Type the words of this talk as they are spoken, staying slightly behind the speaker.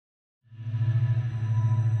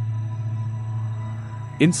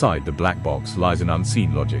Inside the black box lies an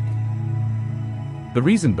unseen logic. The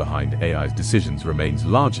reason behind AI's decisions remains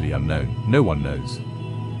largely unknown. No one knows.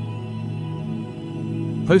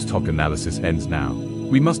 Post-hoc analysis ends now.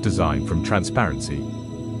 We must design from transparency.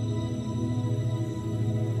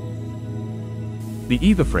 The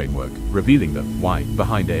EVA framework, revealing the why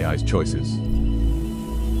behind AI's choices.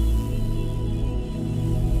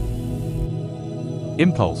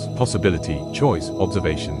 Impulse, possibility, choice,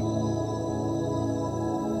 observation.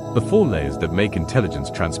 The 4 layers that make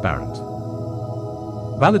intelligence transparent.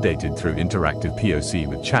 Validated through interactive POC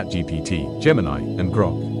with ChatGPT, Gemini, and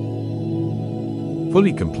Grok.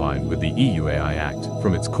 Fully compliant with the EVAE Act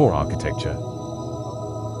from its core architecture.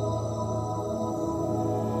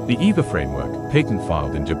 The EVA framework, patent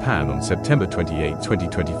filed in Japan on September 28,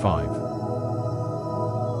 2025.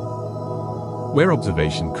 Where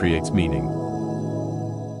observation creates meaning.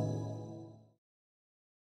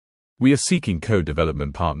 We are seeking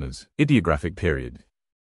co-development partners. Ideographic period.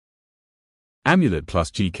 Amulet plus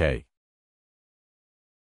GK.